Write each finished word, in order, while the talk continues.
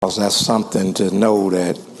because that's something to know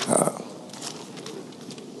that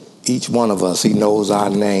each one of us, he knows our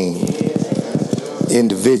name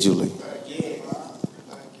individually.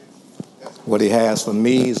 What he has for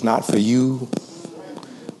me is not for you.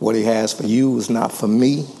 What he has for you is not for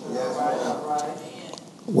me.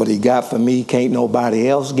 What he got for me, can't nobody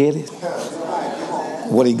else get it.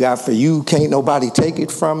 What he got for you, can't nobody take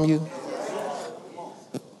it from you.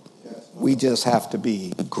 We just have to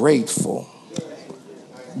be grateful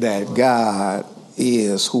that God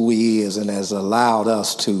is who he is and has allowed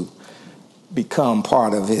us to become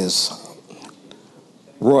part of his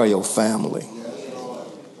royal family.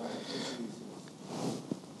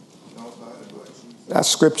 That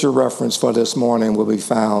scripture reference for this morning will be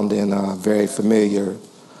found in a very familiar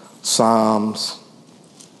Psalms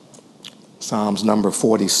number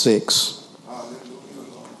 46.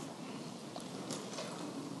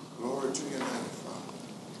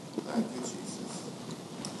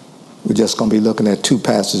 We're just going to be looking at two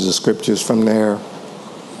passages of scriptures from there,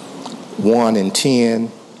 1 and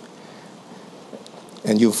 10.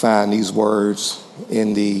 And you'll find these words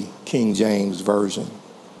in the King James Version.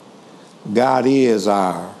 God is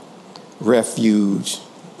our refuge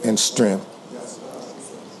and strength,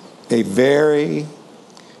 a very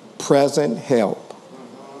present help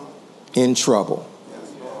in trouble.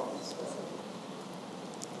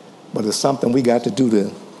 But it's something we got to do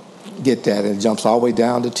to get that, and it jumps all the way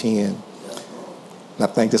down to 10. And I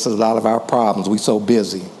think this is a lot of our problems. We're so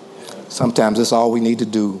busy. Sometimes that's all we need to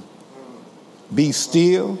do. Be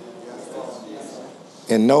still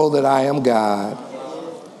and know that I am God.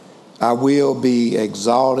 I will be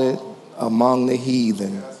exalted among the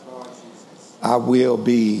heathen. I will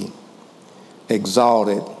be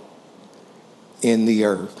exalted in the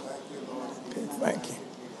earth. Okay, thank you.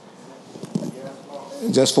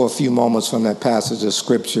 Just for a few moments from that passage of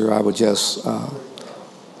scripture, I would just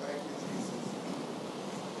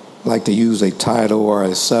like to use a title or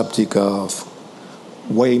a subject of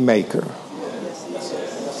Waymaker.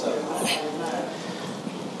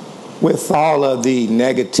 With all of the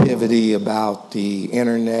negativity about the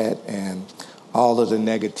internet and all of the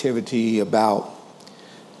negativity about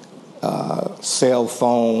cell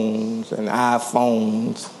phones and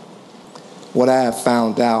iPhones, what I have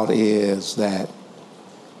found out is that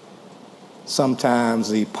sometimes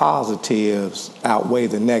the positives outweigh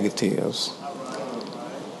the negatives.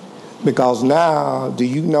 Because now, do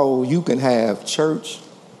you know you can have church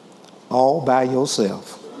all by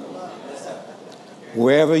yourself?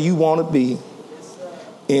 Wherever you want to be,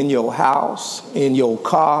 in your house, in your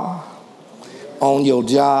car, on your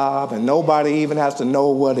job, and nobody even has to know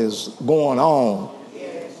what is going on.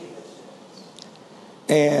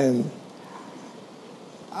 And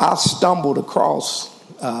I stumbled across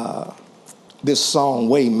this song,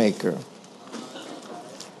 Waymaker.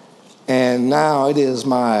 And now it is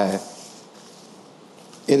my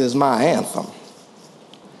anthem.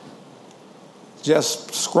 Just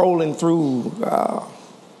scrolling through,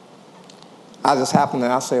 I just happened to,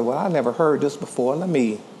 I said, well, I never heard this before. Let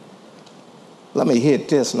me hit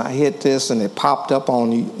this. And I hit this, and it popped up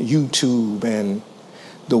on YouTube. And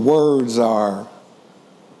the words are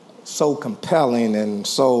so compelling and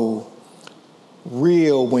so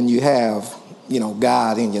real when you have,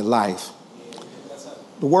 God in your life.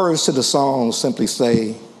 The words to the song simply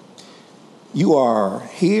say, you are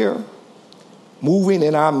here, moving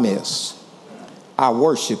in our midst. I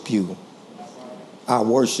worship you. I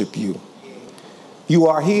worship you. You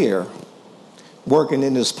are here, working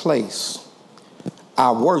in this place.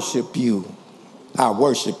 I worship you. I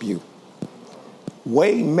worship you.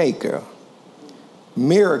 Waymaker,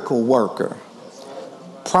 miracle worker,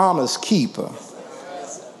 promise keeper,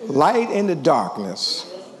 light in the darkness.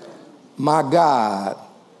 My God,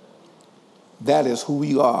 that is who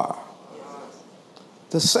you are.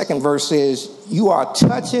 The second verse says, you are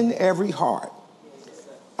touching every heart.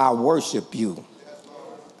 I worship you.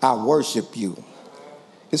 I worship you.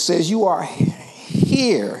 It says you are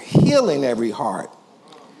here, healing every heart.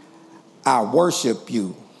 I worship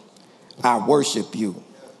you. I worship you.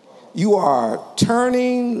 You are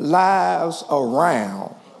turning lives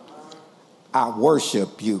around. I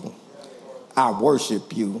worship you. I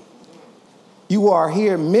worship you. You are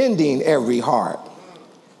here mending every heart.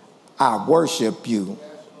 I worship you.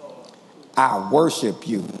 I worship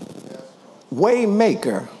you.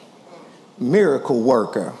 Waymaker, miracle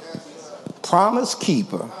worker, promise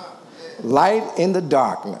keeper, light in the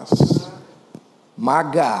darkness. My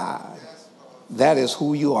God, that is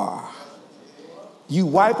who you are. You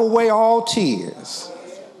wipe away all tears.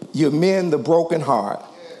 You mend the broken heart.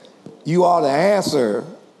 You are the answer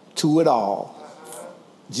to it all.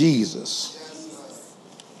 Jesus.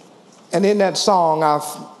 And in that song, I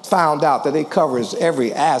found out that it covers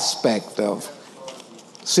every aspect of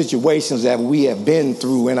situations that we have been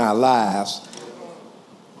through in our lives.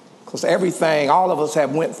 Because everything, all of us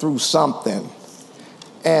have went through something.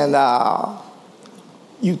 And I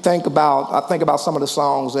think about some of the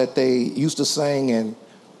songs that they used to sing, and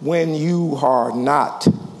when you are not,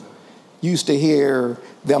 used to hear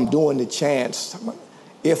them doing the chants,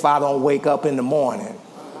 if I don't wake up in the morning,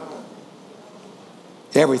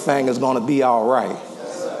 everything is going to be all right.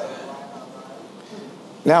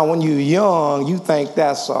 Now, when you're young, you think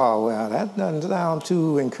that's, oh, well, that doesn't sound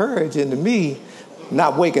too encouraging to me,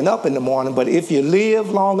 not waking up in the morning. But if you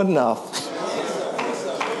live long enough,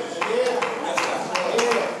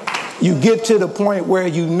 you get to the point where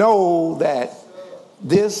you know that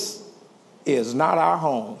this is not our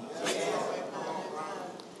home.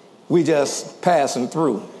 We just passing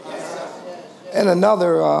through. And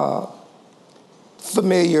another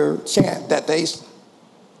familiar chant that they,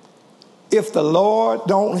 if the Lord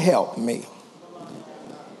don't help me,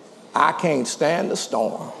 I can't stand the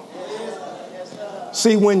storm.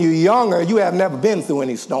 See, when you're younger, you have never been through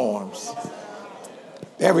any storms.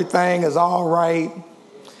 Everything is all right.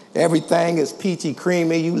 Everything is peachy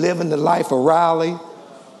creamy. You living the life of Riley.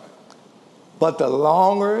 But the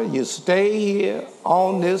longer you stay here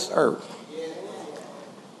on this earth,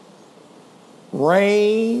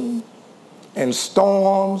 rain and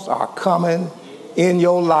storms are coming in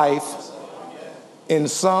your life in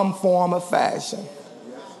some form or fashion.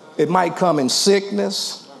 It might come in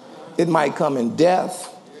sickness. It might come in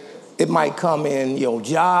death. It might come in your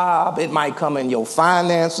job. It might come in your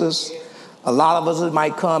finances. A lot of us, it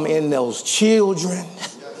might come in those children.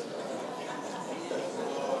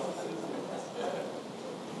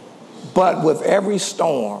 But with every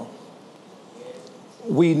storm,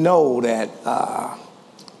 we know that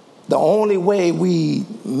the only way we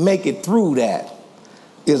make it through that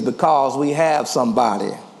is because we have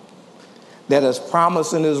somebody that has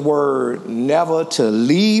promised in his word never to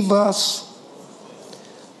leave us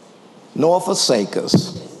nor forsake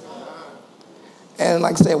us. And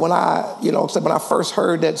like I said, when I first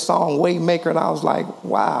heard that song, Waymaker, and I was like,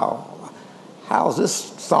 wow, how's this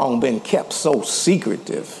song been kept so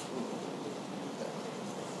secretive?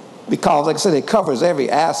 Because, like I said, it covers every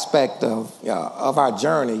aspect of our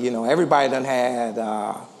journey. You know, everybody done had,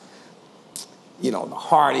 the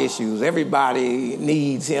heart issues. Everybody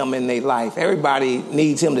needs him in their life. Everybody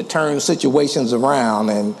needs him to turn situations around.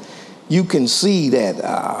 And you can see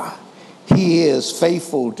that he is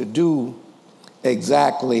faithful to do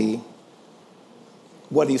exactly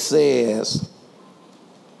what he says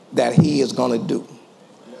that he is going to do.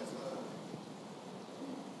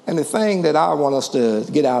 And the thing that I want us to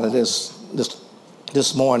get out of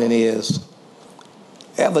this morning is,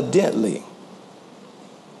 evidently,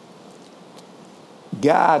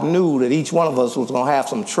 God knew that each one of us was going to have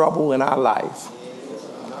some trouble in our life.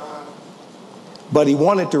 But he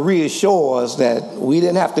wanted to reassure us that we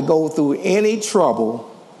didn't have to go through any trouble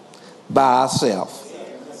by ourselves.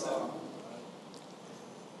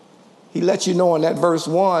 He let you know in that verse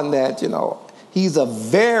 1 that, he's a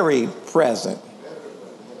very present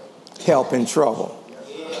help in trouble.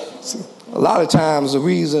 See, a lot of times the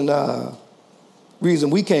reason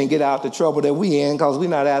we can't get out the trouble that we in because we're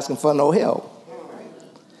not asking for no help.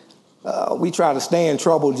 We try to stay in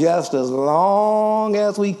trouble just as long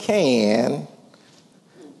as we can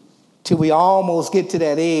till we almost get to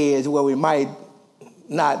that edge where we might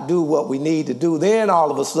not do what we need to do. Then all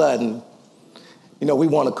of a sudden, we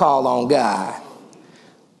want to call on God.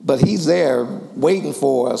 But he's there waiting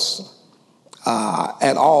for us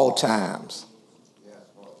at all times.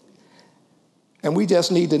 And we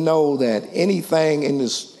just need to know that anything in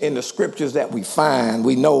the scriptures that we find,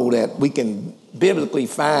 we know that we can biblically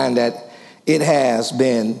find that it has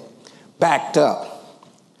been backed up.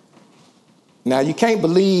 Now, you can't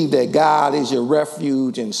believe that God is your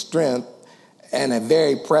refuge and strength and a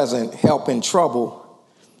very present help in trouble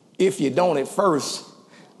if you don't at first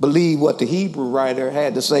believe what the Hebrew writer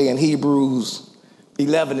had to say in Hebrews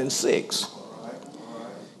 11:6.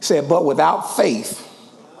 He said, but without faith,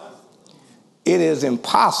 it is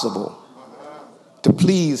impossible to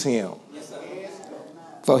please him.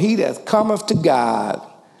 For he that cometh to God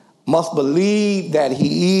must believe that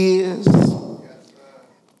he is,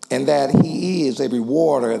 and that he is a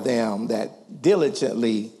rewarder of them that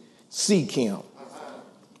diligently seek him.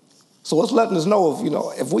 So it's letting us know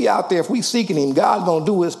if we out there, if we seeking him, God's going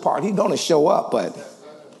to do his part. He's going to show up, but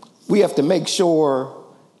we have to make sure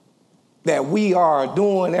that we are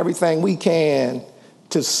doing everything we can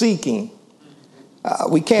to seek him.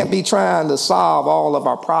 We can't be trying to solve all of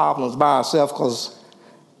our problems by ourselves, because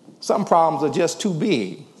Some problems are just too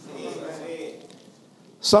big.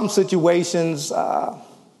 Some situations, God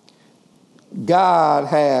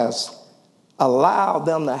has allowed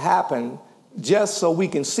them to happen just so we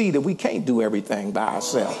can see that we can't do everything by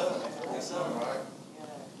ourselves.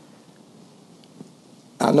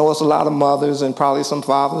 I know it's a lot of mothers and probably some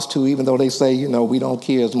fathers too, even though they say, we don't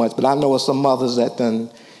care as much. But I know it's some mothers that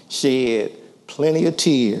done shed plenty of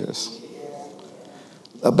tears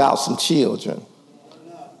about some children.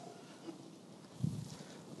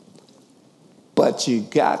 But you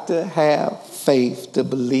got to have faith to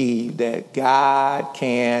believe that God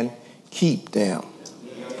can keep them.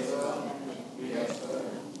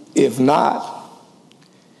 If not,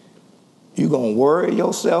 you're going to worry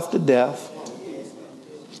yourself to death.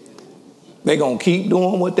 They're going to keep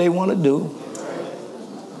doing what they want to do.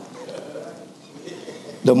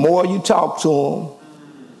 The more you talk to them,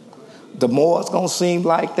 the more it's going to seem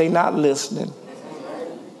like they're not listening.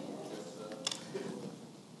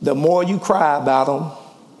 The more you cry about them,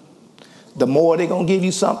 the more they're going to give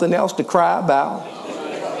you something else to cry about.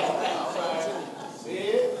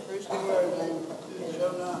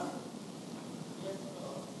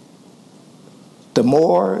 The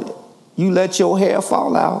more you let your hair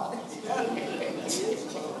fall out,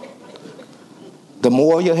 the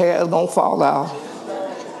more your hair is going to fall out.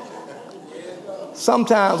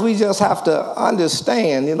 Sometimes we just have to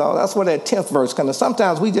understand, that's where that 10th verse comes in.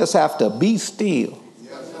 Sometimes we just have to be still.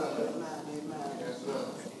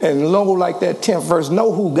 And know, like that 10th verse,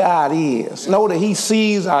 know who God is. Know that he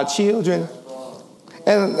sees our children.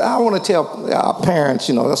 And I want to tell our parents,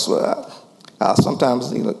 that's what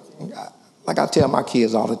sometimes, like I tell my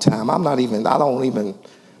kids all the time, I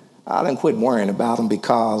didn't quit worrying about them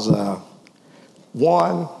because,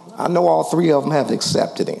 one, I know all three of them have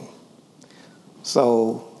accepted him.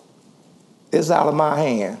 So it's out of my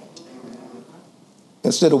hand.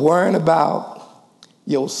 Instead of worrying about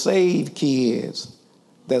your saved kids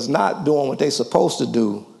that's not doing what they're supposed to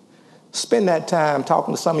do, spend that time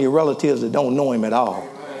talking to some of your relatives that don't know him at all.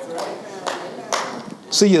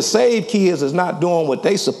 See, your saved kids is not doing what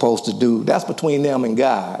they're supposed to do. That's between them and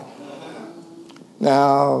God.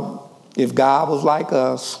 Now, if God was like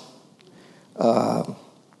us,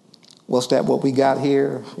 what we got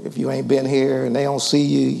here? If you ain't been here and they don't see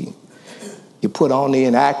you, you put on the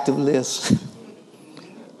inactive list.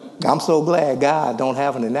 I'm so glad God don't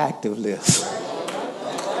have an inactive list.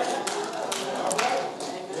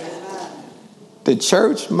 The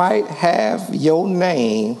church might have your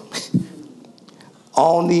name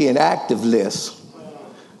on the inactive list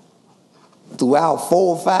throughout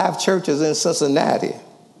 4 or 5 churches in Cincinnati.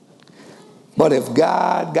 But if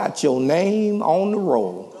God got your name on the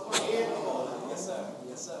roll,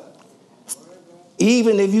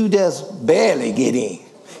 even if you just barely get in,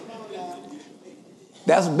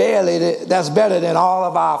 that's better than all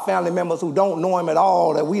of our family members who don't know him at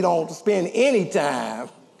all, that we don't spend any time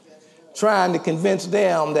trying to convince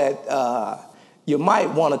them that you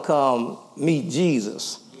might want to come meet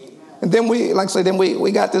Jesus. And then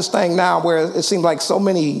we got this thing now where it seems like so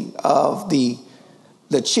many of the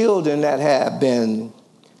children that have been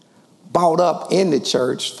brought up in the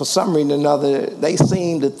church, for some reason or another, they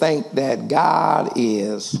seem to think that God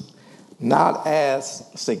is not as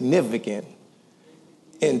significant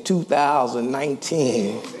in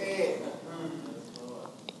 2019.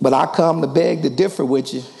 But I come to beg to differ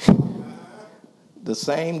with you. The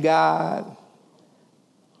same God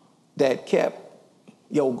that kept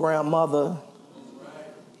your grandmother,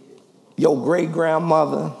 your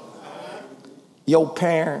great-grandmother, your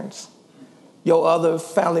parents, your other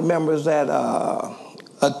family members that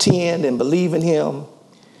attend and believe in him,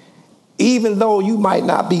 even though you might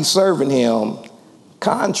not be serving him,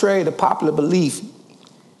 contrary to popular belief,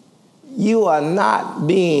 you are not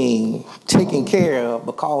being taken care of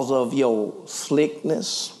because of your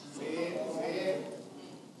slickness,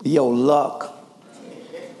 your luck.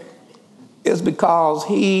 It's because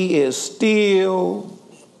he is still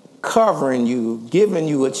covering you, giving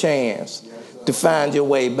you a chance to find your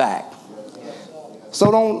way back. So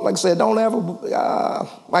don't ever,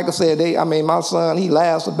 my son, he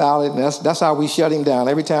laughs about it, and that's how we shut him down.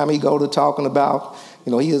 Every time he go to talking about,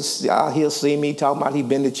 he'll see me talking about he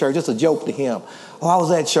been to church. It's a joke to him. Oh, I was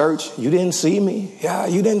at church. You didn't see me? Yeah,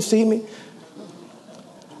 you didn't see me?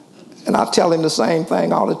 And I tell him the same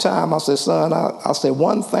thing all the time. I said, son, I said,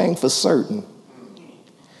 one thing for certain.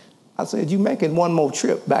 I said, you making one more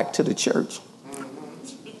trip back to the church.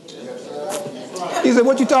 He said,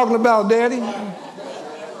 what you talking about, Daddy?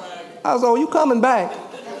 I said, oh, you coming back.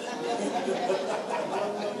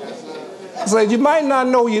 I said, you might not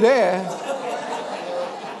know you're there,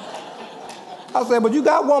 I said, but you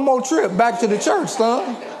got one more trip back to the church,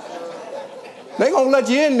 son. They gonna let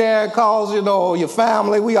you in there because, your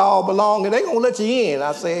family, we all belong, and they gonna let you in.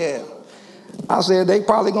 I said, they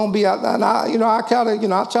probably gonna be out there. And I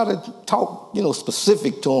try to talk,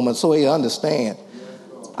 specific to them and so they understand.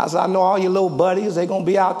 I said, I know all your little buddies, they gonna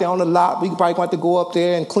be out there on the lot. We probably going to go up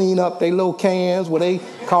there and clean up their little cans where they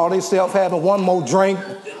call themselves having one more drink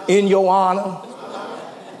in your honor.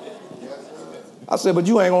 I said, but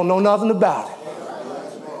you ain't gonna know nothing about it.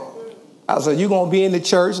 I said, you're going to be in the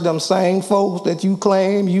church, them same folks that you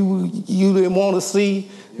claim you didn't want to see,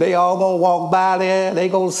 they all going to walk by there, they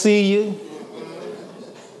going to see you.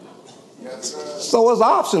 So it's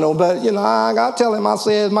optional, but, I got to tell him, I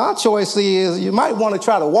said, my choice is you might want to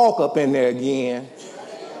try to walk up in there again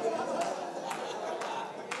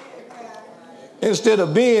instead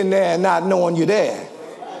of being there and not knowing you're there.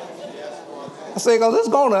 I said, because it's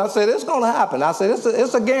going to happen. I said,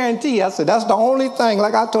 it's a guarantee. I said, that's the only thing.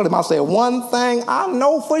 Like I told him, I said, one thing I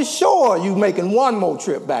know for sure, you making one more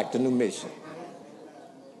trip back to New Mission.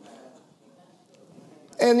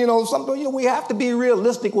 And, we have to be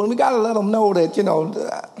realistic when we got to let them know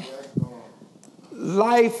that,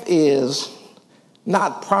 life is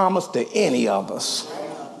not promised to any of us.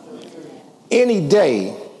 Any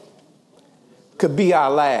day could be our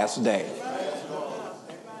last day.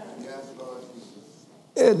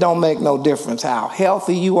 It don't make no difference how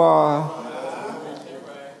healthy you are.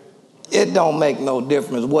 It don't make no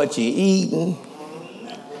difference what you're eating.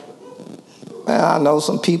 Man, I know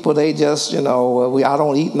some people, they just, I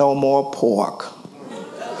don't eat no more pork.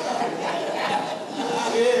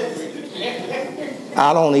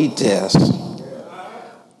 I don't eat this.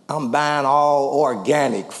 I'm buying all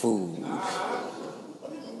organic food.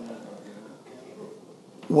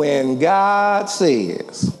 When God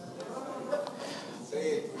says,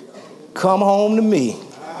 come home to me,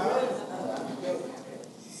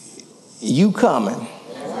 you coming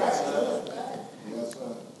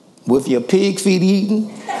with your pig feet eating,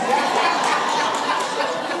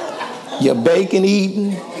 your bacon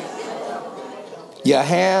eating, your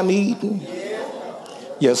ham eating,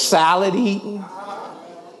 your salad eating,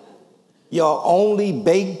 your only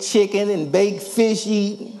baked chicken and baked fish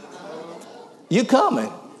eating, you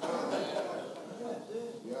coming.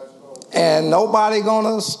 And nobody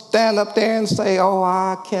gonna stand up there and say, oh,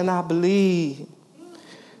 I cannot believe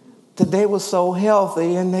that they were so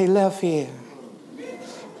healthy and they left here.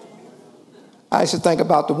 I used to think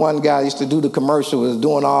about the one guy who used to do the commercial, was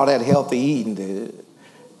doing all that healthy eating.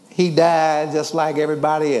 He died just like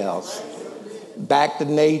everybody else. Back to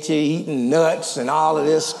nature, eating nuts and all of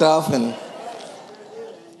this stuff. And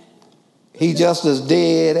he just as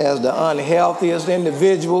dead as the unhealthiest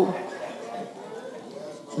individual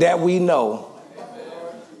that we know.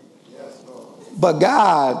 But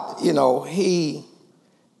God, he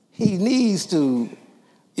needs to,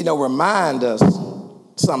 remind us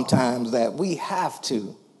sometimes that we have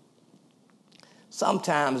to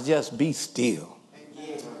sometimes just be still.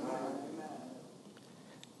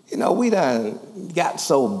 We done got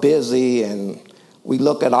so busy and we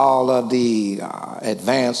look at all of the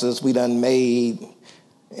advances we done made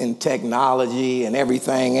in technology and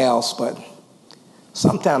everything else, but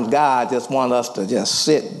sometimes God just wants us to just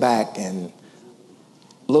sit back and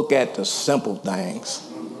look at the simple things.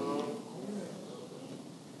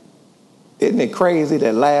 Isn't it crazy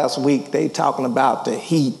that last week they talking about the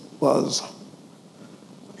heat was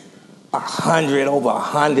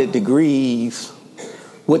 100 degrees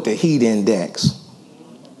with the heat index.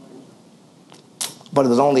 But it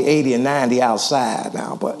was only 80 and 90 outside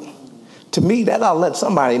now. But to me, that ought to let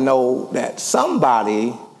somebody know that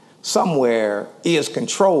somebody somewhere is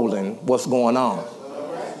controlling what's going on.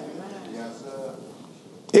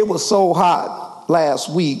 It was so hot last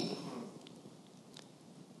week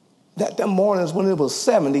that them mornings when it was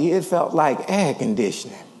 70, it felt like air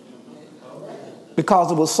conditioning because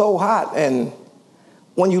it was so hot. And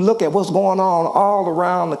when you look at what's going on all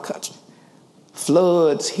around the country,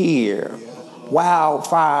 floods here,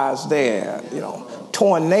 wildfires there,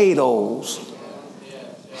 tornadoes,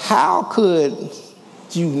 how could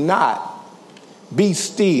you not be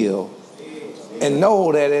still and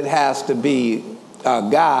know that it has to be a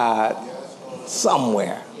God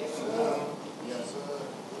somewhere?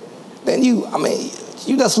 Then you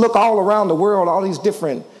just look all around the world, all these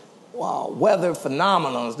different weather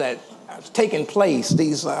phenomena that are taking place,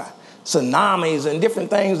 these tsunamis and different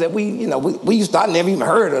things that we used to, I never even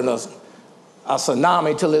heard of a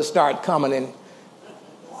tsunami till it started coming. And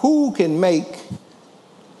who can make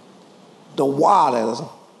the waters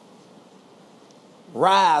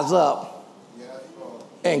rise up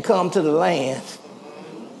and come to the land?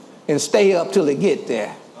 and stay up till it get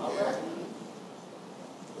there.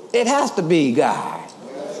 It has to be God.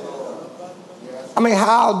 I mean,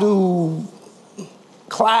 how do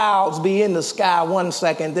clouds be in the sky one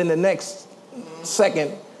second, then the next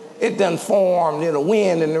second it done form, the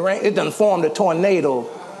wind and the rain, it done form the tornado,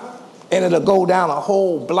 and it'll go down a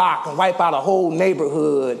whole block and wipe out a whole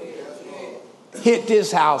neighborhood, hit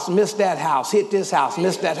this house, miss that house, hit this house,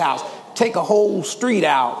 miss that house, take a whole street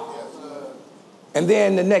out, and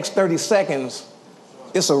then the next 30 seconds,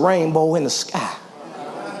 it's a rainbow in the sky.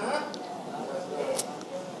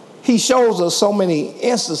 He shows us so many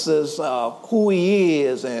instances of who he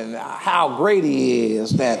is and how great he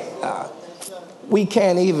is that we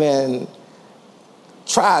can't even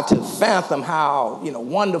try to fathom how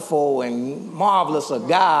wonderful and marvelous a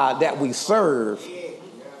God that we serve.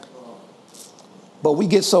 But we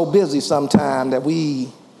get so busy sometimes that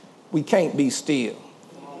we can't be still.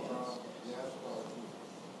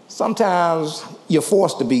 Sometimes you're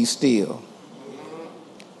forced to be still.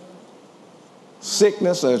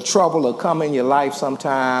 Sickness or trouble will come in your life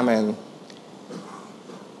sometime and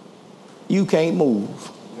you can't move.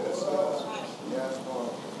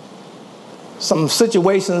 Some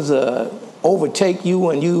situations overtake you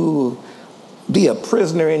and you be a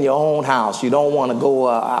prisoner in your own house. You don't want to go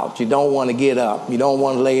out. You don't want to get up. You don't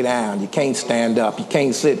want to lay down. You can't stand up. You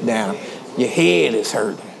can't sit down. Your head is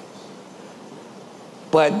hurting.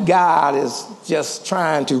 But God is just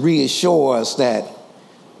trying to reassure us that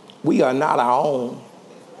we are not our own.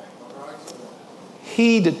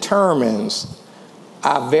 He determines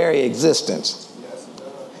our very existence.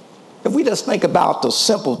 If we just think about the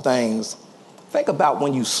simple things, think about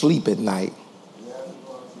when you sleep at night.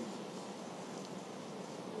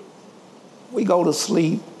 We go to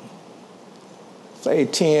sleep, say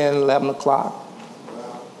 10, 11 o'clock.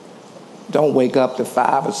 Don't wake up to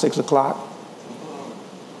 5 or 6 o'clock.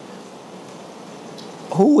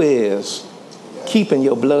 Who is keeping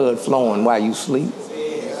your blood flowing while you sleep?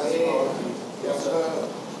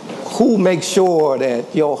 Who makes sure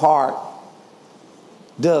that your heart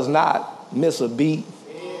does not miss a beat?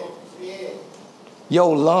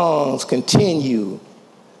 Your lungs continue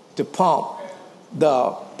to pump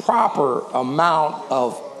the proper amount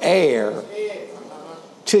of air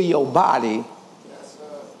to your body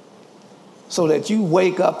so that you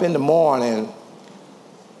wake up in the morning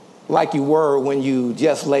like you were when you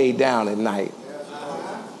just laid down at night.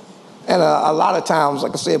 And a lot of times,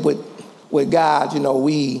 like I said, with God,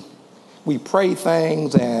 we pray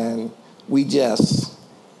things and we just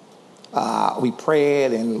we pray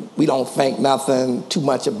it and we don't think nothing too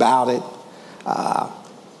much about it.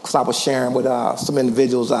 Because I was sharing with some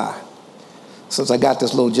individuals since I got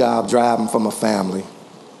this little job driving for my family.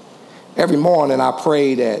 Every morning I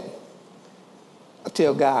pray that I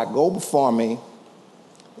tell God, go before me,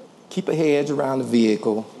 keep a hedge around the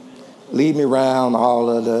vehicle, lead me around all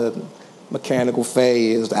of the mechanical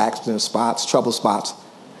failures, the accident spots, trouble spots.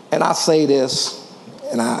 And I say this,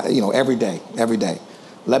 and every day.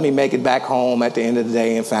 Let me make it back home at the end of the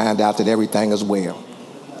day and find out that everything is well.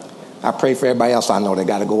 I pray for everybody else I know that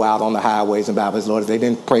got to go out on the highways and byways. Lord, if they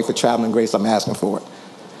didn't pray for traveling grace, I'm asking for it.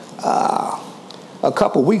 A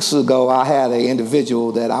couple weeks ago, I had an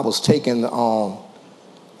individual that I was taking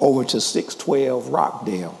over to 612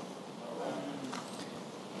 Rockdale.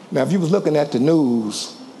 Now, if you was looking at the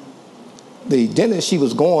news, the dentist she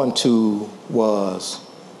was going to was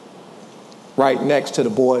right next to the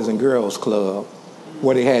Boys and Girls Club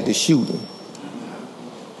where they had the shooting.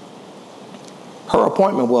 Her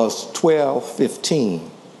appointment was 12:15.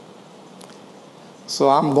 So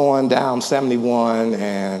I'm going down 71,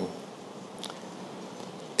 and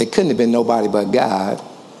it couldn't have been nobody but God.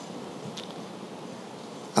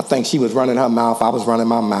 I think she was running her mouth. I was running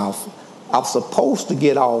my mouth. I was supposed to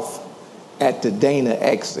get off at the Dana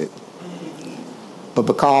exit. But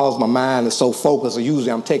because my mind is so focused,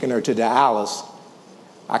 usually I'm taking her to Dallas,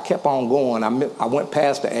 I kept on going. I went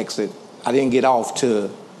past the exit. I didn't get off to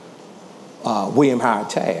William Howard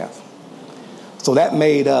Taft. So that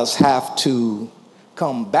made us have to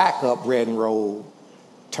come back up Redden Road,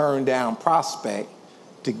 turn down Prospect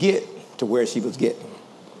to get to where she was getting.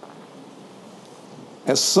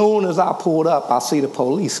 As soon as I pulled up, I see the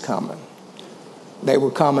police coming. They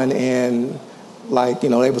were coming in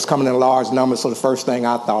they was coming in large numbers. So the first thing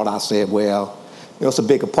I said, well, it's a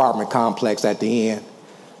big apartment complex at the end.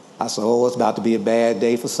 I said, oh, it's about to be a bad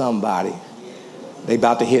day for somebody. They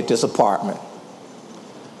about to hit this apartment.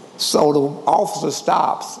 So the officer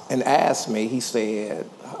stops and asks me, he said,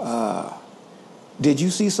 did you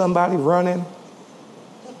see somebody running?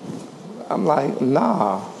 I'm like,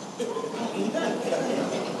 nah.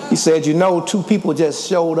 He said, you know, 2 people just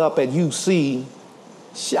showed up at UC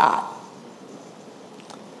shot.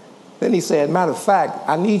 Then he said, matter of fact,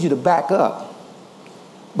 I need you to back up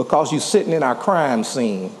because you're sitting in our crime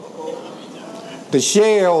scene. The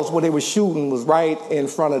shells where they were shooting was right in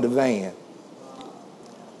front of the van.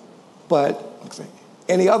 But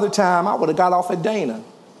any other time, I would have got off at Dana.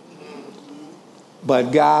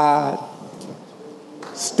 But God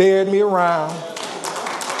steered me around.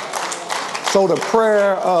 So the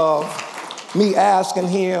prayer of me asking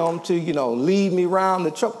him to, lead me around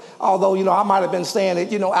the truck, although, I might have been saying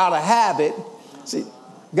it, out of habit. See,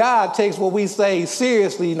 God takes what we say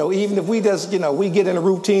seriously, even if we just, we get in a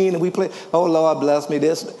routine and we play, oh, Lord, bless me,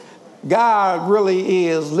 this. God really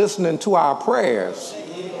is listening to our prayers.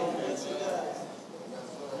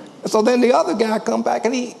 So then the other guy come back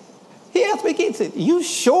and he asked me, he said, you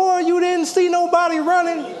sure you didn't see nobody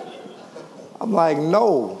running? I'm like,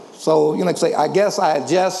 no. So, I guess I had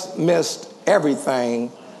just missed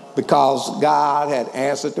everything because God had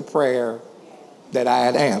answered the prayer that I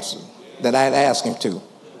had answered, that I had asked him to.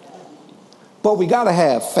 But we got to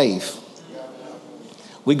have faith.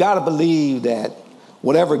 We got to believe that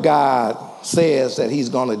whatever God says that he's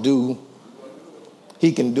going to do,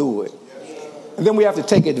 he can do it. And then we have to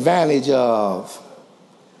take advantage of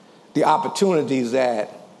the opportunities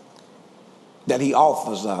that he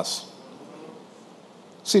offers us.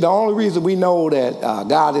 See, the only reason we know that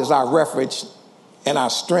God is our refuge and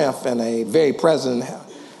our strength and a very present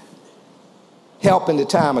help in the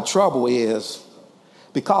time of trouble is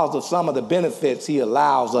because of some of the benefits he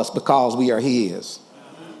allows us because we are his.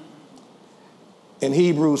 In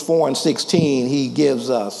Hebrews 4:16, he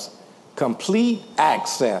gives us complete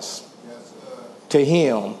access to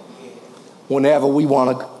him whenever we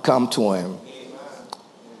want to come to him.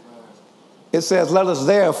 It says, let us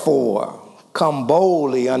therefore come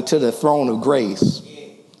boldly unto the throne of grace,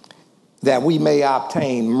 that we may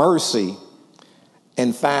obtain mercy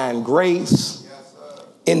and find grace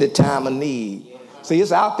in the time of need. See,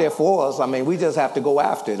 it's out there for us. We just have to go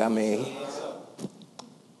after it.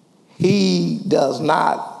 He does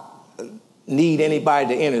not need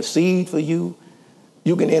anybody to intercede for you.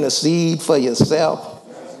 You can intercede for yourself.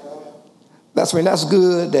 That's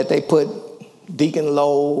good that they put Deacon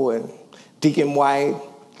Lowe and Deacon White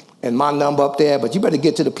and my number up there, but you better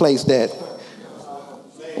get to the place that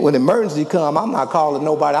when emergency come, I'm not calling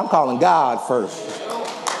nobody, I'm calling God first.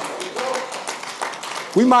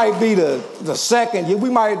 We might be the second,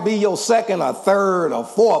 we might be your second or third or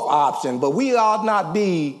fourth option, but we ought not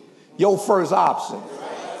be your first option.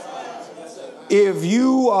 If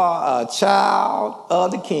you are a child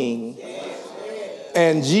of the King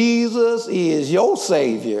and Jesus is your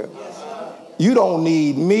Savior, you don't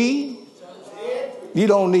need me. You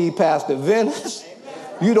don't need Pastor Venice.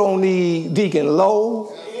 You don't need Deacon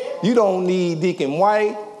Lowe. You don't need Deacon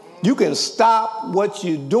White. You can stop what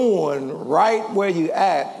you're doing right where you're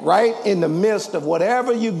at, right in the midst of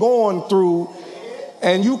whatever you're going through,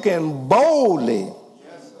 and you can boldly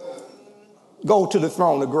go to the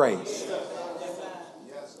throne of grace.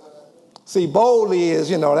 See, boldly is,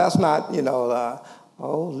 that's not,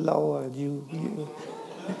 oh, Lord, you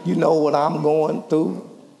know what I'm going through.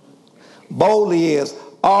 Boldly is,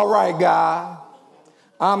 all right, God,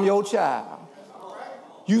 I'm your child.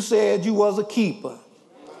 You said you was a keeper.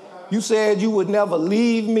 You said you would never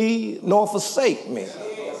leave me nor forsake me.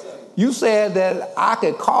 You said that I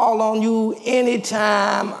could call on you any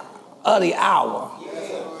time of the hour.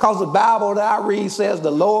 Because the Bible that I read says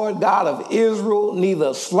the Lord God of Israel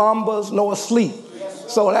neither slumbers nor sleep.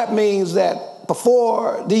 So that means that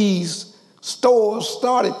before these stores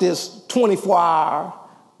started this 24-hour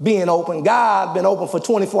being open, God been open for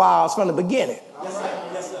 24 hours from the beginning.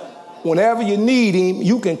 Whenever you need him,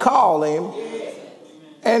 you can call him.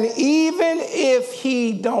 And even if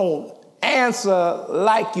he don't answer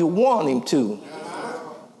like you want him to,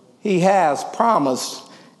 he has promised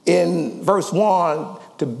in verse 1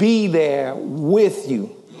 to be there with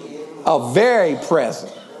you, a very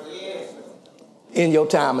present in your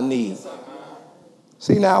time of need.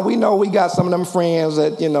 See, now we know we got some of them friends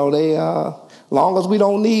that, they long as we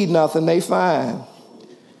don't need nothing, they fine.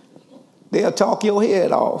 They'll talk your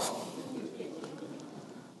head off.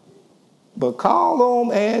 But call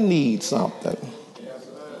them and need something.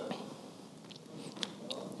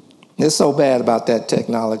 It's so bad about that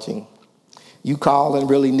technology. You call and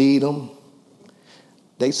really need them.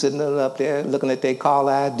 They sitting up there looking at their call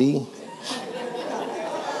ID.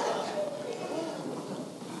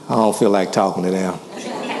 I don't feel like talking to them.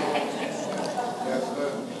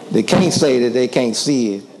 They can't say that they can't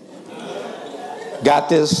see it. Got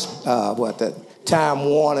this, time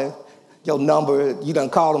warning. Your number, you done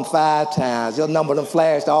called them 5 times. Your number done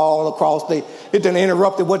flashed all across. It done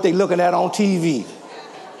interrupted what they looking at on TV.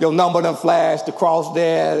 Your number done flashed across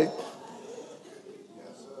there.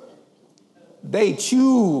 They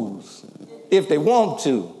choose, if they want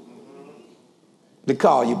to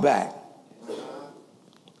call you back.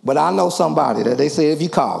 But I know somebody that they say if you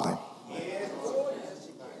call him,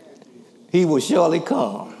 he will surely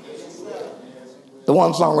come. The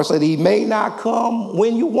one songwriter said he may not come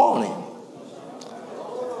when you want him,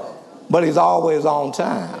 but he's always on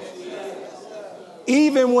time.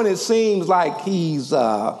 Even when it seems like he's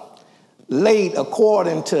late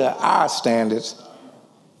according to our standards.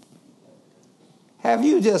 Have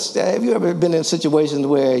you ever been in situations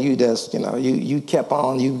where you just, you kept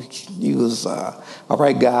on, you was, all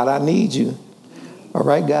right, God, I need you. All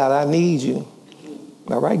right, God, I need you.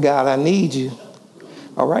 All right, God, I need you.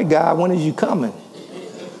 All right, God, when is you coming?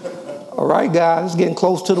 All right, God, it's getting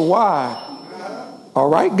close to the wire. All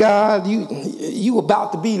right, God, you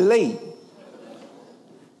about to be late.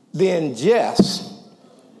 Then just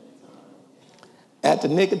at the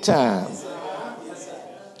nick of time,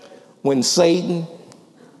 when Satan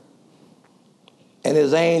and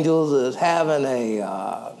his angels is having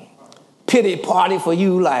a pity party for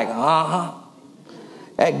you, like,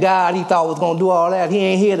 that God he thought was going to do all that, he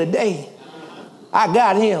ain't here today. I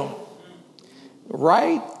got him.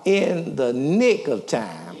 Right in the nick of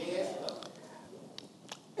time.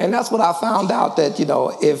 And that's what I found out, that,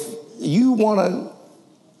 if you want to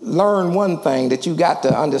learn one thing that you got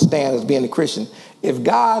to understand as being a Christian, if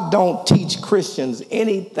God don't teach Christians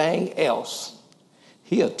anything else,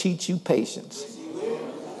 he'll teach you patience.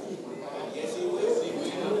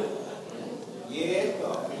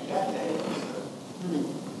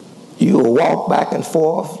 You will walk back and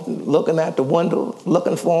forth, looking at the window,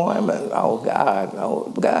 looking for him, and oh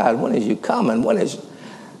God, when is you coming?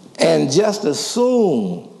 And just as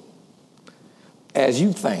soon as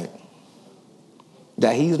you think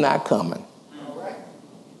that he's not coming,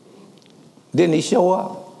 didn't he show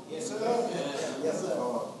up? Yes, sir. Yes,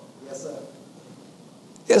 sir. Yes, sir.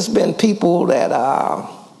 It's been people that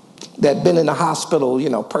been in the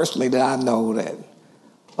hospital, personally, that I know that,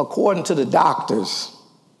 according to the doctors,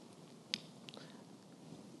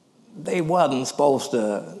 they wasn't supposed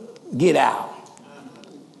to get out.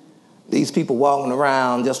 These people walking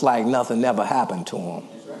around just like nothing never happened to them.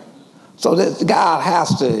 So that God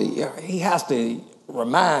has to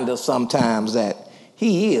remind us sometimes that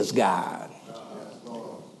he is God.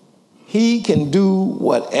 He can do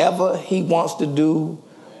whatever he wants to do,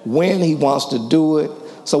 when he wants to do it.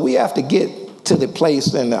 So we have to get to the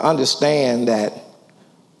place and to understand that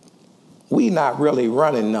we not really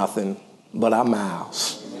running nothing but our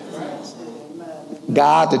mouths.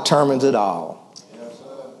 God determines it all.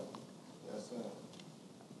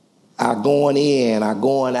 Our going in, our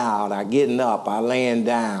going out, our getting up, our laying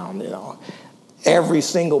down, Every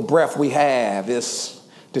single breath we have is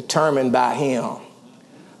determined by him.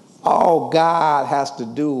 All God has to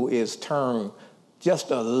do is turn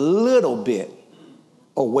just a little bit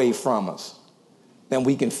away from us, then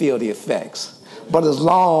we can feel the effects. But as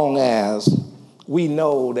long as we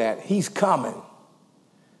know that he's coming,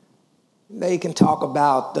 they can talk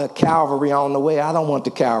about the Calvary on the way. I don't want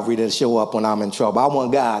the Calvary to show up when I'm in trouble. I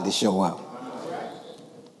want God to show up.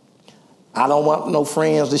 I don't want no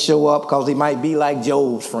friends to show up because they might be like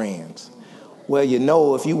Job's friends. Well,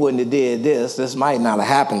 if you wouldn't have did this might not have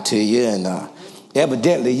happened to you. And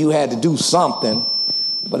evidently you had to do something.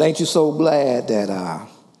 But ain't you so glad that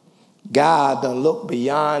God done looked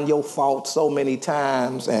beyond your faults so many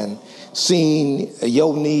times and seen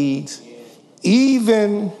your needs,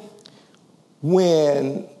 even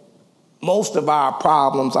when most of our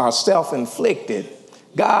problems are self-inflicted.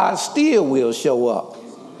 God still will show up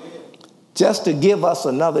just to give us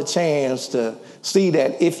another chance to see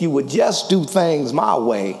that if you would just do things my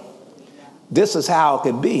way, this is how it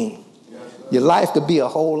could be. Your life could be a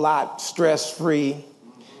whole lot stress-free,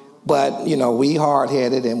 but we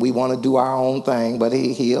hard-headed and we want to do our own thing. But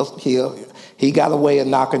he got a way of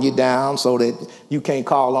knocking you down so that you can't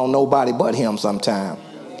call on nobody but him sometime.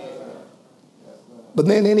 But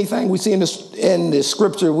then anything we see in the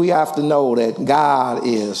scripture, we have to know that God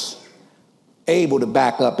is able to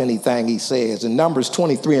back up anything he says. In Numbers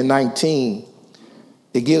 23 and 19,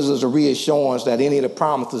 it gives us a reassurance that any of the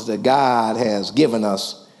promises that God has given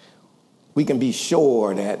us, we can be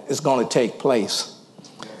sure that it's going to take place.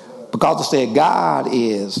 Because it said, God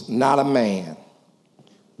is not a man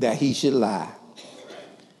that he should lie,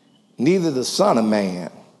 neither the son of man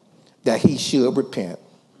that he should repent.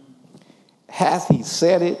 Hath he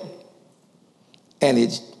said it,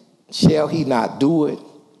 and shall he not do it?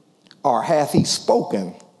 or hath he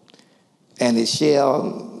spoken, and it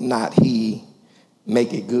shall not he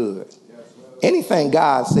make it good. Anything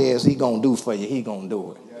God says he going to do for you, he going to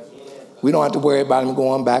do it. We don't have to worry about him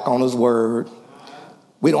going back on his word.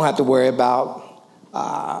 We don't have to worry about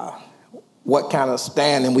what kind of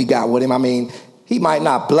standing we got with him. I mean, he might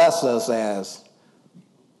not bless us as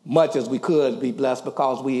much as we could be blessed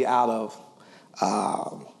because we out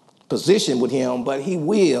of position with him, but he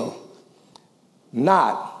will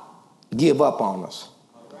not give up on us.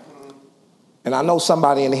 And I know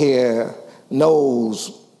somebody in here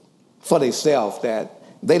knows for themselves that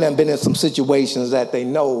they done been in some situations that they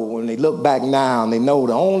know when they look back now and they know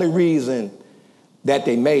the only reason that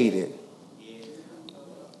they made it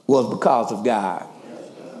was because of God.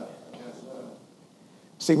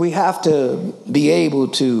 See, we have to be able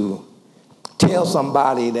to tell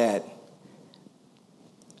somebody that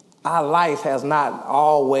our life has not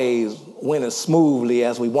always went as smoothly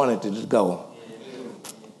as we wanted it to go.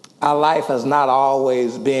 Our life has not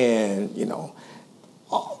always been,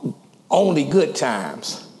 only good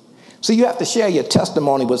times. So you have to share your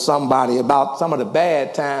testimony with somebody about some of the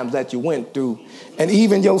bad times that you went through. And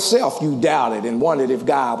even yourself, you doubted and wondered if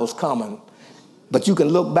God was coming. But you can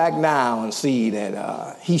look back now and see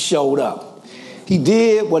that he showed up. He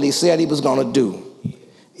did what he said he was going to do.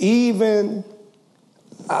 Even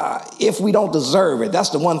if we don't deserve it. That's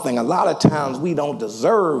the one thing. A lot of times we don't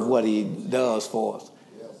deserve what he does for us.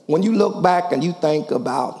 When you look back and you think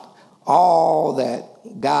about all that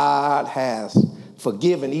God has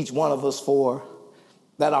forgiven each one of us for,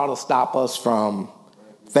 that ought to stop us from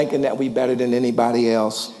thinking that we better than anybody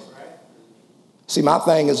else. See, my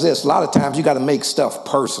thing is this. A lot of times you got to make stuff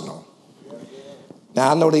personal.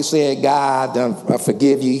 Now, I know they said God done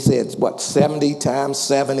forgive you. He said, 70 times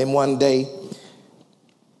 7 in one day.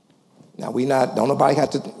 Now, don't nobody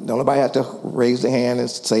have to raise their hand and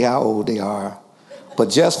say how old they are. But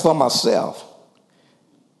just for myself,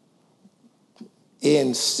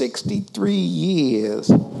 in 63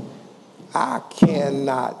 years, I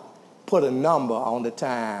cannot put a number on the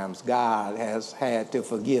times God has had to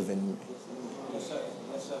forgive me. Yes, sir.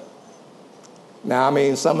 Yes, sir. Now, I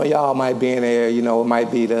mean, some of y'all might be in there, it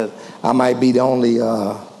might be I might be the only,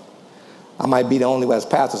 as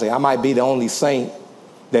pastor say, I might be the only saint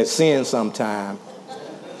that sins sometime.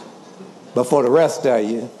 But for the rest of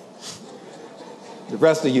you, the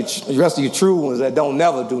rest of you true ones that don't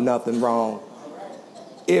never do nothing wrong,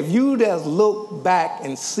 if you just look back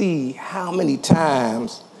and see how many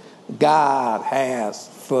times God has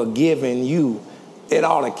forgiven you, it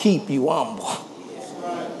ought to keep you humble.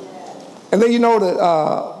 And then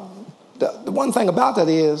the one thing about that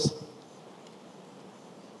is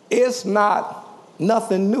it's not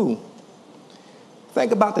nothing new.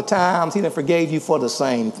 Think about the times he done forgave you for the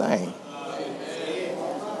same thing.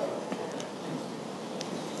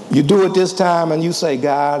 You do it this time and you say,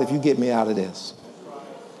 God, if you get me out of this,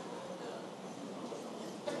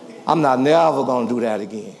 I'm not never going to do that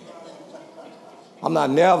again. I'm not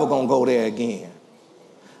never going to go there again.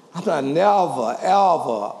 I'm not never,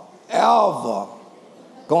 ever, ever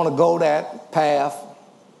going to go that path.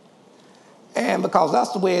 And because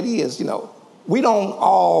that's the way it is, we don't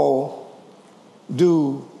all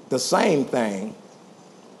do the same thing,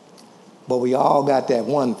 but we all got that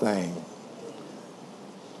one thing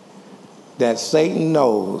that Satan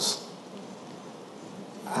knows.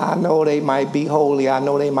 I know they might be holy. I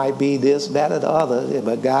know they might be this, that, or the other.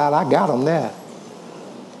 But God, I got them there.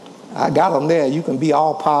 I got them there. You can be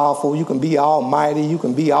all powerful. You can be almighty. You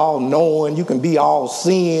can be all knowing. You can be all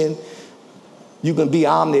seeing. You can be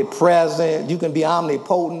omnipresent. You can be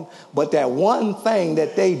omnipotent. But that one thing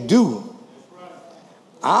that they do,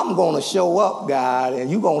 I'm going to show up, God, and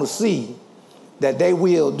you're going to see that they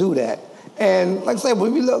will do that. And like I said,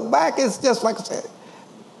 when we look back, it's just like I said,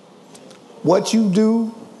 what you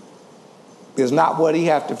do is not what he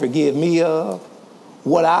has to forgive me of.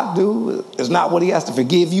 What I do is not what he has to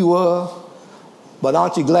forgive you of. But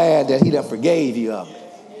aren't you glad that he done forgave you of it?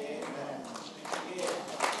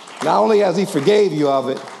 Not only has he forgave you of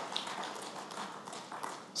it,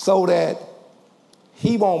 so that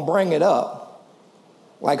he won't bring it up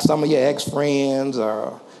like some of your ex-friends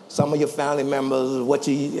or some of your family members, what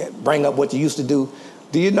you bring up what you used to do.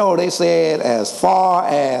 Do you know they said as far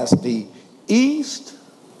as the east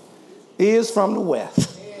is from the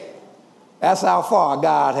west. That's how far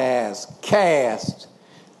God has cast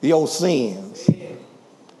the old sins.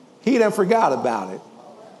 He done forgot about it.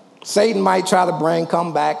 Satan might try to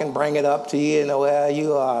come back and bring it up to you.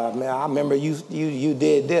 Man, I remember you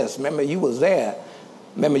did this. Remember you was there.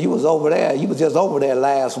 Remember you was over there. You was just over there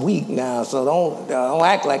last week now. So don't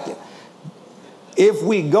act like you. If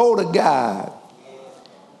we go to God,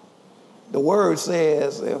 the word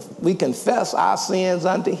says if we confess our sins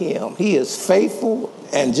unto him, he is faithful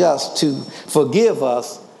and just to forgive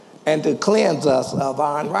us and to cleanse us of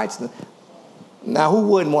our unrighteousness. Now, who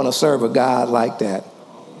wouldn't want to serve a God like that?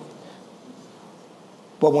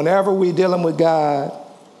 But whenever we're dealing with God,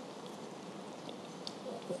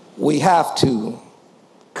 we have to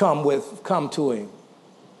come to him.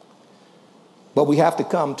 But we have to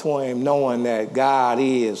come to him knowing that God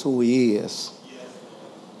is who he is.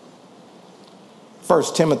 1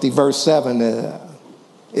 Timothy verse 7,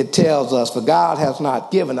 it tells us, for God has not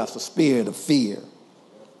given us a spirit of fear,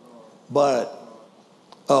 but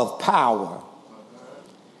of power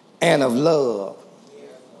and of love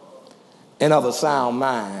and of a sound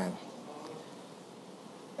mind.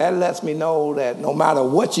 That lets me know that no matter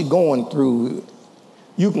what you're going through,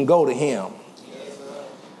 you can go to him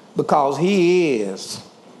because he is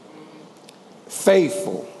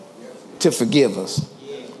faithful to forgive us.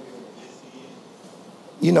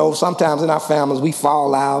 You know, sometimes in our families we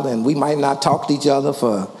fall out and we might not talk to each other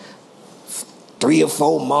for 3 or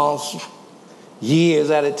 4 months,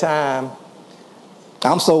 years at a time.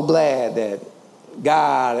 I'm so glad that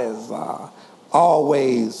God is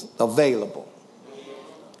always available.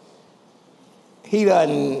 He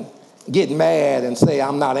doesn't get mad and say,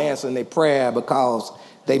 I'm not answering their prayer because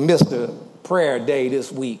they missed a prayer day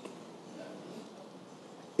this week.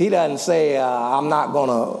 He doesn't say, I'm not going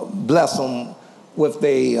to bless them with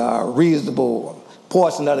a reasonable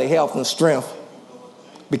portion of their health and strength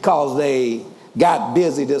because they got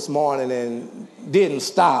busy this morning and didn't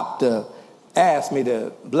stop to ask me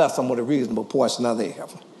to bless them with a reasonable portion of their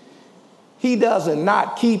health. He doesn't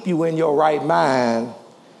not keep you in your right mind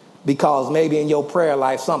because maybe in your prayer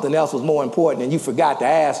life something else was more important and you forgot to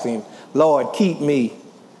ask him, Lord, keep me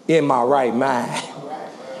in my right mind.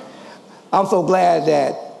 I'm so glad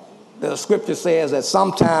that the scripture says that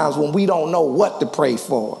sometimes when we don't know what to pray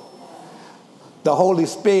for, the Holy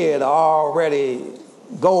Spirit already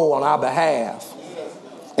go on our behalf.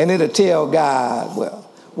 And it'll tell God,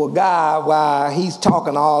 well, God, why he's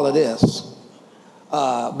talking all of this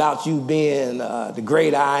about you being the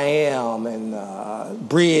great I am and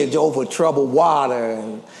bridge over troubled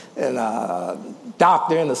water and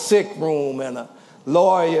doctor in the sick room and a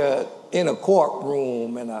lawyer in a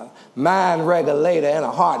courtroom and a mind regulator and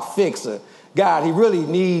a heart fixer. God, he really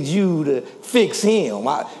needs you to fix him.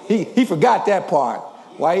 He forgot that part.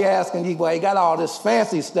 Why he asking you? Well, he got all this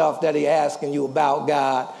fancy stuff that he asking you about,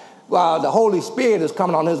 God. Well, the Holy Spirit is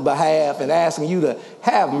coming on his behalf and asking you to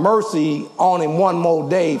have mercy on him one more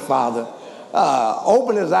day, Father.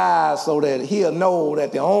 Open his eyes so that he'll know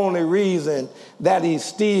that the only reason that he's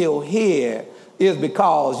still here is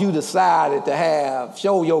because you decided to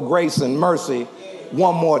show your grace and mercy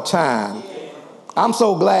one more time. I'm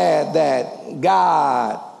so glad that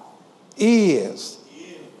God is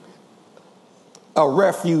a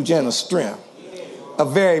refuge and a strength, a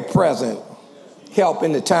very present help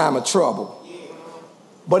in the time of trouble.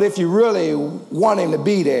 But if you really want him to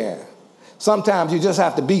be there, sometimes you just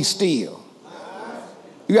have to be still.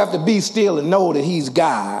 You have to be still and know that he's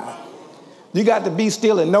God. You got to be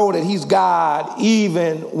still and know that he's God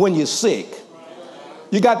even when you're sick.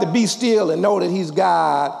 You got to be still and know that he's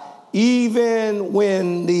God even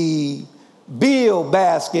when the bill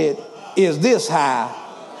basket is this high,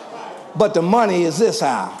 but the money is this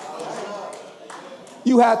high.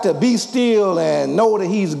 You have to be still and know that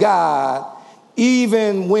he's God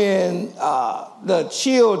even when the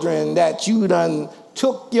children that you done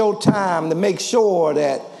took your time to make sure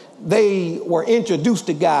that they were introduced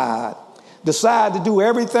to God decide to do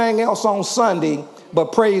everything else on Sunday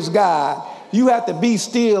but praise God. You have to be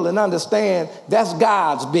still and understand that's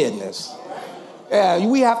God's business.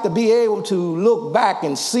 We have to be able to look back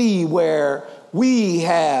and see where we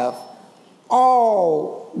have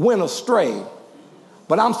all went astray.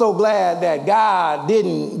 But I'm so glad that God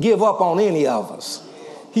didn't give up on any of us.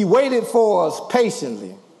 He waited for us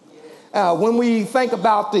patiently. When we think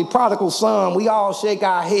about the prodigal son, we all shake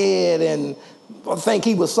our head and think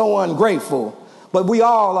he was so ungrateful. But we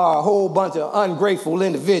all are a whole bunch of ungrateful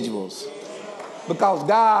individuals because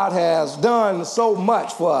God has done so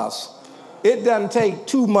much for us. It doesn't take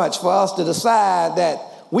too much for us to decide that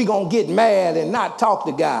we're going to get mad and not talk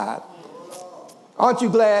to God. Aren't you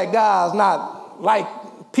glad God's not like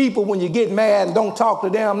people when you get mad and don't talk to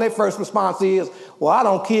them? Their first response is, well, I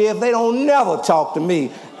don't care if they don't never talk to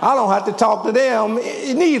me. I don't have to talk to them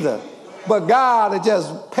neither. But God will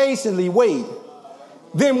just patiently wait.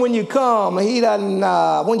 Then when you come, he doesn't,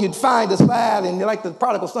 when you decide, and like the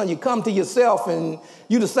prodigal son, you come to yourself and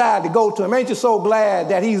you decide to go to him. Ain't you so glad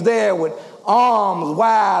that he's there with arms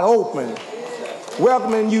wide open,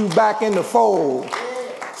 welcoming you back in the fold,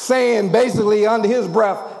 saying basically under his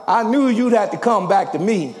breath, I knew you'd have to come back to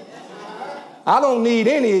me. I don't need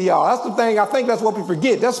any of y'all. That's the thing. I think that's what we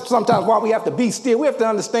forget. That's sometimes why we have to be still. We have to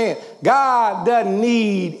understand God doesn't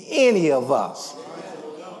need any of us.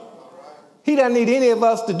 He doesn't need any of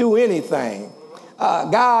us to do anything.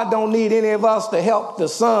 God don't need any of us to help the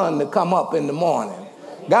sun to come up in the morning.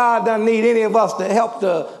 God doesn't need any of us to help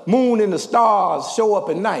the moon and the stars show up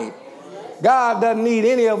at night. God doesn't need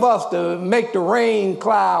any of us to make the rain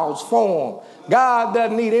clouds form. God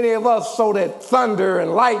doesn't need any of us so that thunder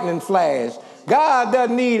and lightning flash. God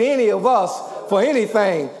doesn't need any of us for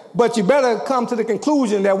anything, but you better come to the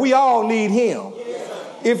conclusion that we all need him.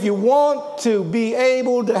 If you want to be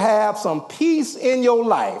able to have some peace in your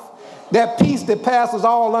life, that peace that passes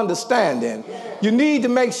all understanding, you need to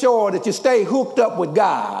make sure that you stay hooked up with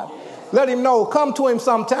God. Let him know, come to him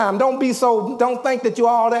sometime. Don't think that you're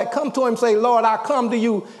all that. Come to him, say, Lord, I come to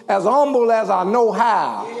you as humble as I know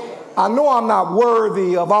how. I know I'm not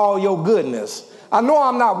worthy of all your goodness. I know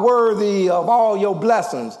I'm not worthy of all your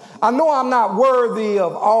blessings. I know I'm not worthy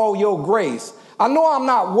of all your grace. I know I'm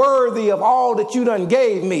not worthy of all that you done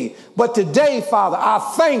gave me. But today, Father, I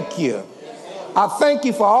thank you. I thank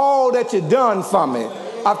you for all that you've done for me.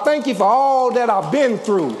 I thank you for all that I've been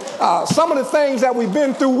through. Some of the things that we've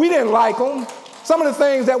been through, we didn't like them. Some of the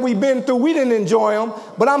things that we've been through, we didn't enjoy them.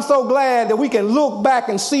 But I'm so glad that we can look back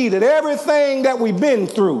and see that everything that we've been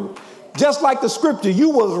through, just like the scripture, you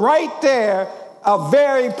was right there, a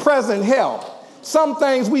very present help. Some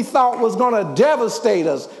things we thought was going to devastate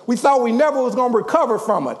us. We thought we never was going to recover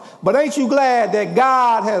from it. But ain't you glad that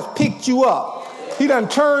God has picked you up? He done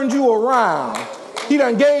turned you around. He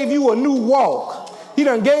done gave you a new walk. He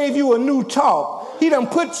done gave you a new talk. He done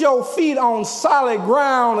put your feet on solid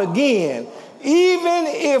ground again. Even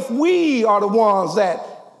if we are the ones that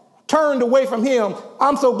turned away from him,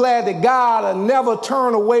 I'm so glad that God will never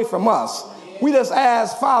turn away from us. We just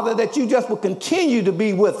ask, Father, that you just will continue to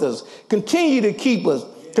be with us, continue to keep us,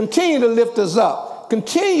 continue to lift us up,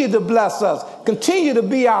 continue to bless us, continue to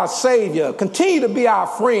be our Savior, continue to be our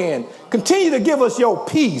friend, continue to give us your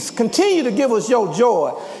peace, continue to give us your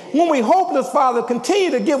joy. When we hopeless, Father,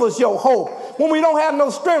 continue to give us your hope. When we don't have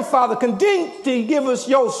no strength, Father, continue to give us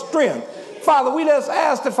your strength. Father, we just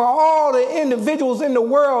ask that for all the individuals in the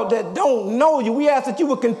world that don't know you, we ask that you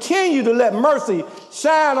will continue to let mercy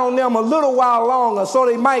shine on them a little while longer so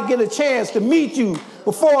they might get a chance to meet you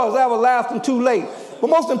before it's everlasting too late. But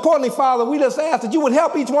most importantly, Father, we just ask that you would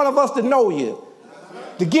help each one of us to know you,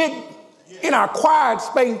 to get in our quiet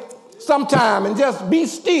space sometime and just be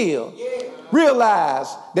still. Realize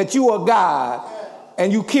that you are God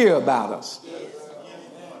and you care about us.